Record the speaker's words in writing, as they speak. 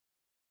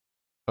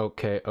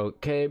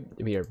Okay,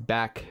 we are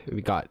back.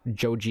 We got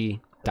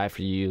Joji, Die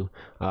For You.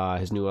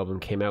 His new album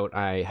came out.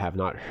 I have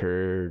not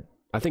heard,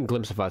 I think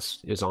Glimpse of Us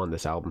is on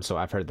this album, so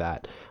I've heard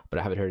that, but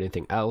I haven't heard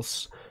anything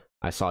else.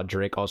 I saw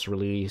Drake also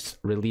released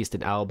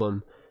an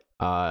album.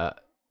 I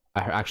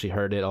actually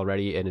heard it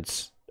already, and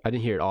I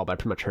didn't hear it all, but I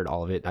pretty much heard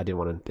all of it. I didn't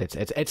want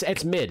to.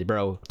 It's mid,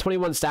 bro.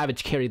 21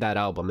 Savage carried that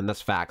album, and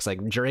that's facts.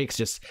 Like, Drake's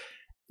just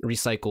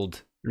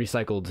recycled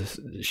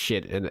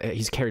shit, and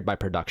he's carried by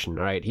production.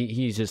 All right,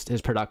 he's just,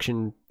 his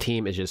production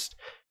team is just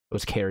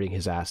was carrying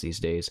his ass these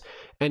days.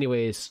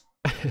 Anyways,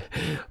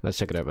 let's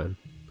check it out, man.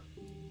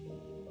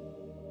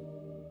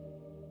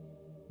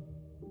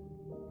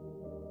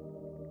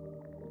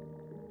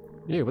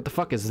 Dude, what the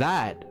fuck is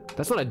that?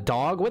 That's not a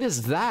dog. What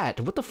is that?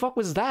 What the fuck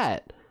was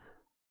that?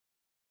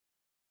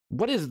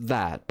 What is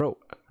that, bro?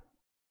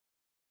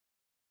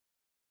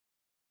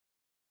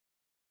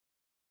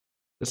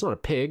 It's not a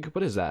pig.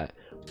 What is that?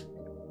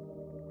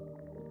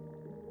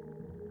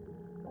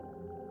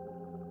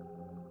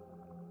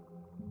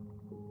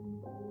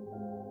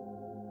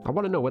 I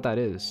want to know what that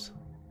is.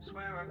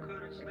 Swear I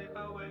couldn't sleep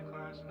awake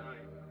last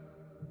night.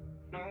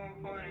 No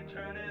point in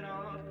turning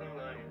off the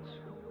lights.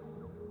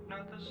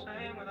 Not the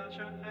same without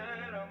your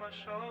head on my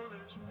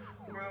shoulders.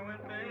 Growing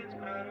pains,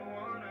 but I don't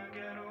wanna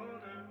get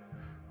older.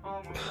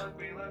 Almost like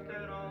we left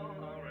it all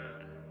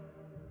already.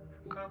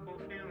 Couple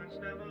feelings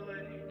never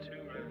laid to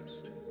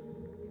rest.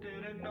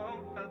 Didn't know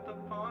that the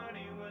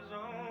party was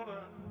over.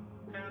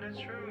 And it's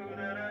true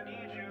that I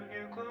need you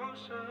here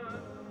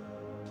closer.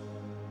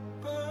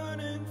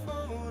 Burning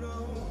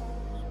photos,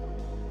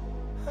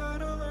 how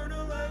to learn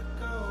to let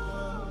go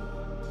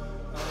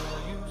of how I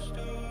used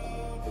to.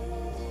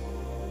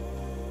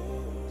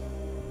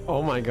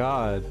 Oh my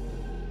god.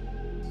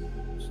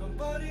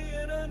 Somebody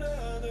in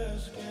another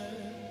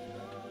skin.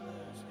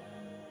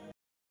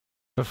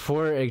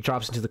 Before it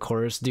drops into the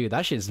chorus, dude,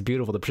 that shit is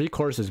beautiful. The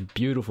pre-chorus is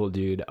beautiful,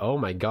 dude. Oh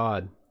my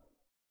god.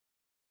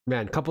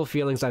 Man, couple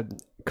feelings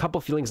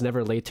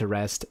never laid to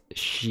rest.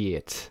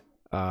 Shit.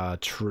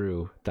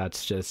 True.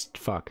 That's just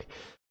fuck.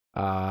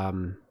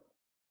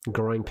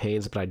 Growing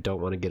pains, but I don't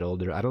want to get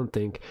older. I feel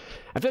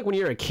like when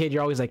you're a kid,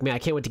 you're always like, man, I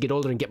can't wait to get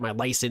older and get my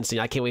license,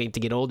 and I can't wait to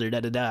get older, da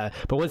da da.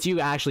 But once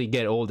you actually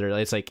get older,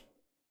 it's like,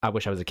 I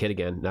wish I was a kid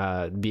again.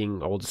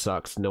 Being old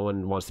sucks. No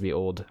one wants to be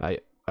old. I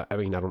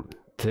mean, I don't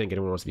think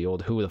anyone wants to be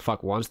old. Who the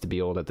fuck wants to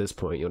be old at this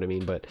point? You know what I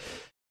mean? But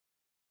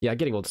yeah,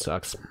 getting old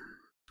sucks.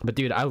 But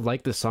dude, I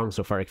like this song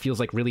so far. It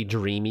feels like really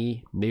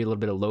dreamy, maybe a little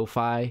bit of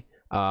lo-fi.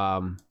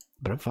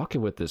 But I'm fucking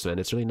with this, man.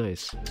 It's really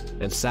nice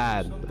and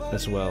sad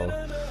as well.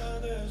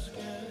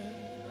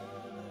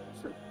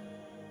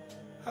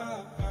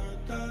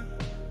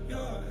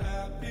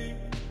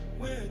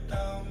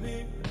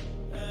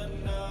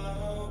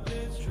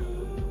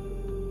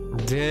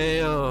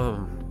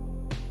 Damn.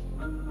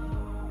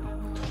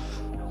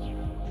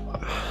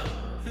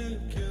 It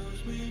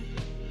kills me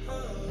a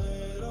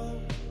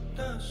little,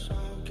 that's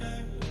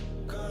okay,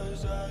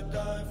 'cause I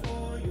die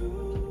for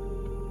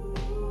you.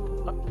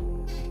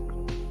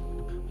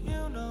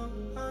 You know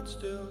I'd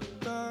still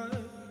die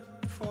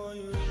for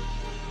you.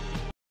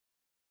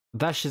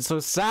 That shit's so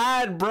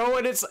sad, bro,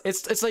 and it's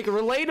like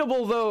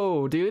relatable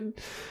though,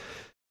 dude.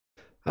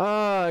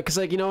 Cause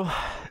like, you know,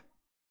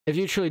 if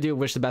you truly do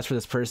wish the best for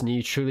this person,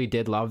 you truly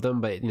did love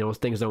them, but you know,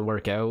 things don't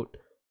work out,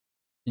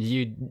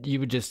 you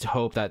would just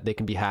hope that they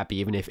can be happy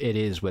even if it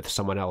is with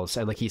someone else.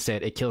 And like he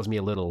said, it kills me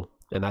a little,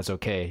 and that's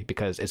okay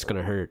because it's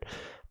gonna hurt,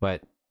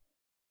 but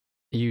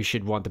you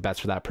should want the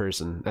best for that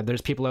person. And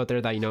there's people out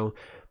there that, you know,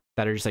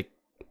 that are just like,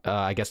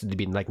 I guess it'd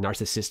be like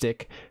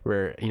narcissistic,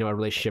 where, you know, a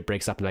relationship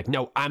breaks up and like,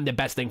 no, I'm the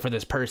best thing for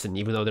this person,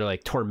 even though they're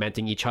like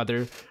tormenting each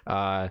other,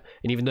 and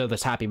even though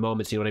there's happy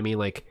moments, you know what I mean?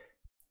 Like,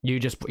 you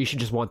should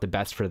just want the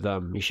best for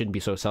them. You shouldn't be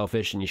so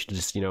selfish, and you should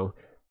just, you know,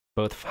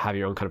 both have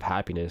your own kind of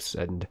happiness.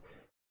 And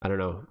I don't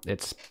know,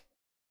 it's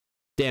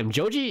damn,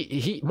 Joji,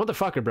 he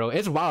motherfucker, bro.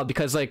 It's wild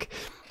because like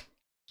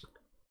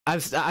I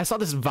saw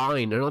this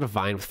Vine, or not a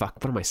Vine, fuck,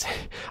 what am I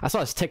saying? I saw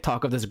this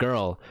TikTok of this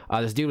girl.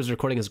 This dude was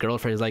recording his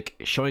girlfriend, he's like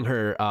showing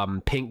her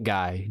pink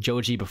guy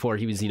Joji before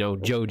he was, you know,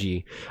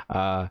 Joji,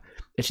 and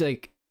she's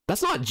like,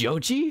 that's not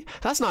Joji,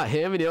 that's not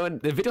him, you know. And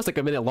the video's like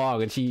a minute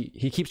long, and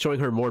he keeps showing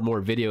her more and more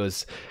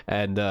videos,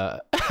 and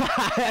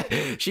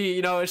she,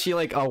 you know, she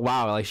like, oh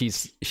wow, like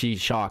she's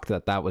shocked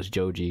that was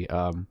Joji,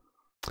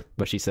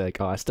 but she said like,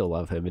 oh, I still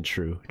love him. And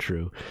true.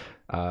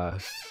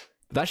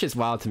 That's just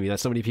wild to me that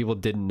so many people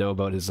didn't know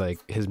about his like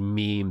his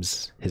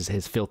memes,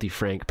 his filthy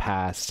Frank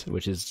past,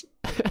 which is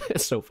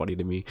it's so funny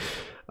to me.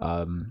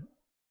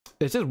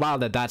 It's just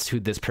wild that that's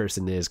who this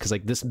person is, because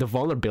like the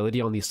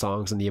vulnerability on these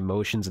songs and the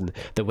emotions and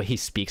the way he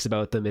speaks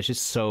about them is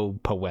just so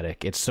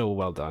poetic. It's so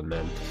well done,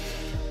 man.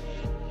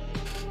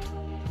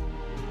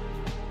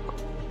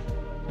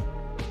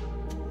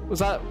 Was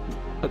that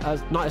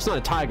not? It's not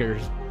a tiger.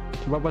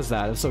 What was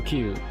that? It's so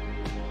cute.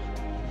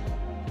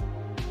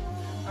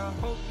 I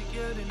hope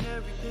you're getting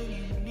everything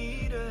you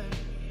needed.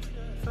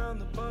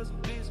 Found the puzzle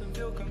piece and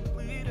feel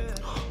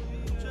completed.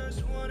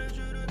 Just wanted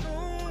you to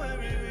know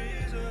every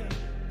reason.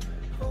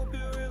 Hope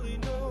you really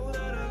know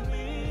that I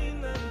mean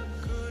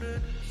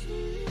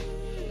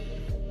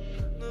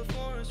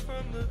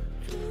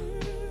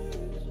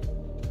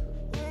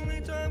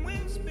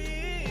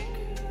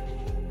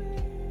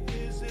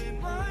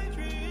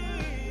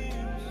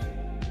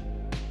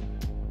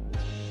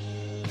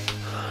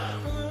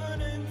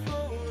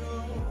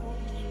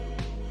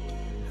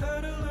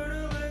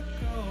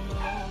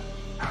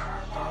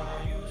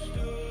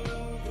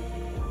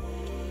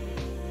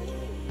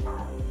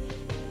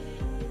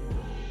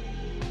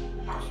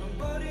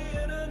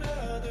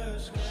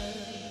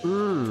A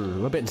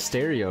little bit in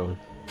stereo.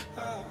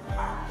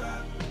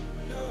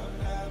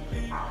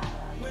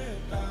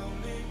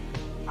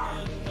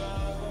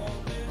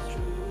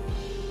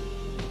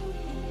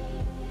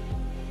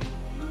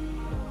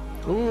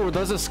 Ooh,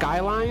 those are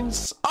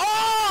skylines?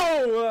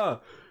 Oh!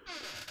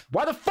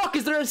 Why the fuck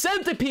is there a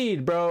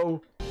centipede,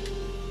 bro?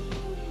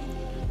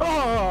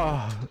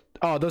 Oh!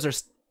 Oh, those are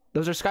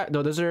sky.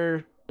 No, those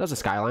are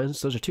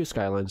skylines. Those are two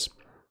skylines.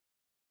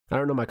 I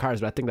don't know my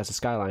cars, but I think that's a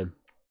skyline.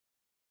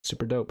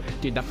 Super dope.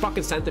 Dude, that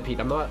fucking centipede,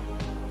 I'm not...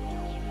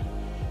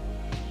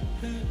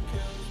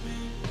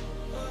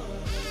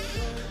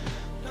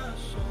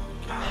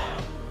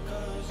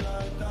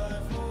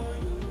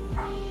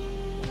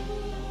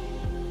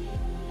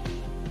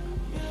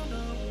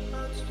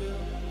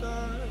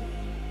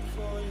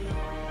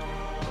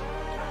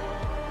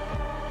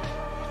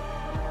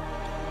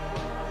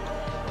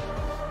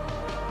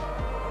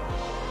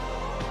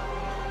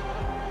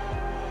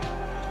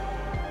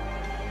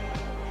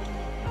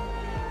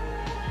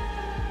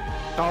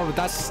 Oh,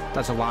 that's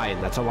a lion.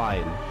 That's a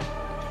lion.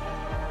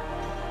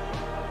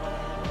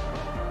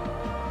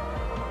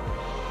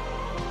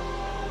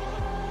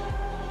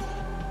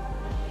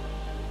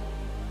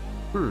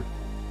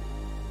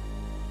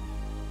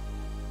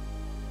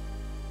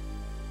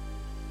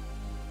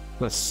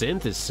 The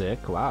synth is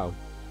sick. Wow.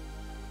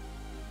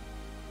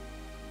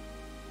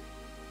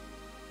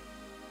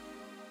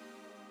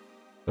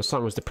 The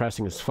song was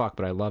depressing as fuck,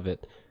 but I love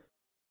it.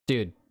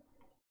 Dude.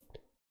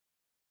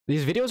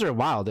 These videos are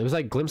wild. It was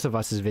like Glimpse of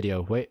Us's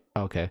video. Wait,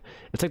 okay.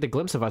 It's like the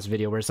Glimpse of Us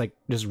video where it's like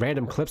just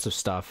random clips of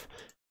stuff.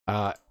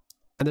 And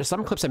there's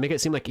some clips that make it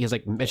seem like he's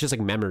like, it's just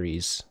like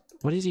memories.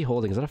 What is he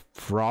holding? Is that a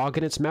frog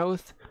in its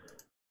mouth?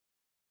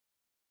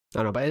 I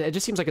don't know, but it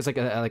just seems like it's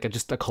like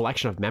just a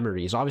collection of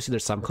memories. Obviously,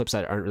 there's some clips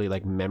that aren't really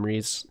like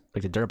memories,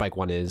 like the dirt bike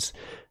one is.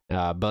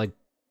 But like,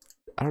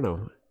 I don't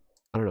know.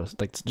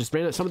 Like just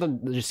random. Some of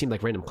them just seem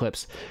like random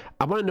clips.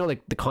 I want to know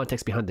like the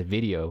context behind the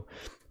video.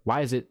 Why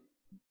is it?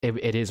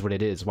 It is what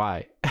it is.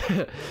 Why?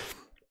 But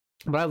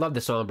I love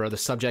the song, bro. The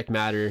subject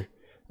matter,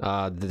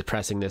 the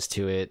depressingness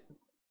to it.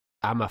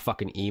 I'm a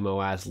fucking emo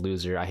ass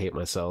loser. I hate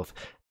myself,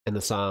 and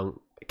the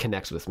song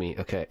connects with me.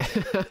 Okay.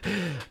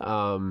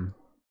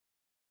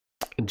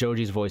 And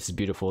Joji's voice is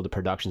beautiful. The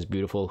production's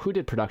beautiful. Who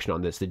did production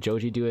on this? Did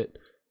Joji do it?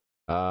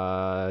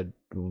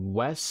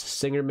 Wes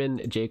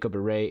Singerman, Jacob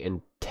Array,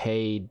 and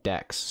Tay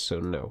Dex. So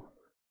no.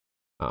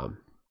 All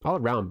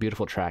around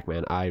beautiful track,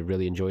 man. I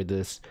really enjoyed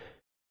this.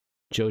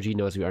 Joji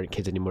knows we aren't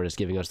kids anymore, just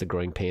giving us the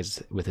growing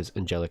pains with his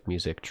angelic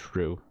music.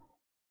 True.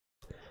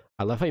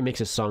 I love how he makes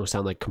his song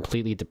sound like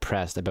completely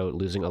depressed about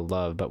losing a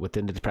love, but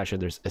within the depression,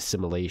 there's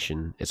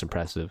assimilation. It's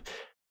impressive.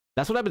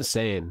 That's what I've been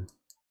saying.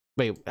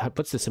 Wait,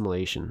 what's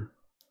assimilation?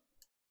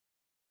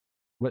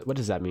 What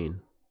does that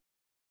mean?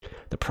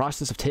 The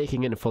process of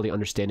taking in and fully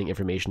understanding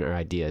information or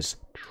ideas.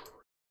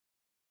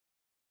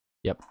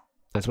 Yep,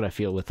 that's what I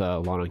feel with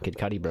Lana and Kid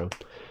Cudi, bro.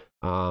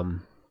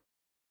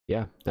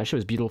 Yeah, that shit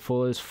was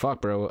beautiful as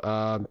fuck,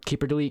 bro.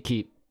 Keep or delete,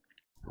 keep.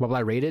 What will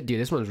I rate it? Dude,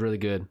 this one was really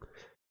good.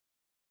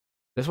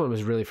 This one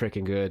was really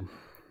freaking good.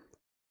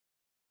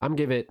 I'm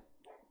giving it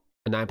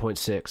a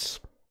 9.6.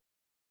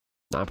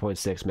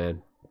 9.6,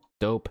 man.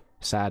 Dope,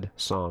 sad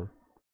song.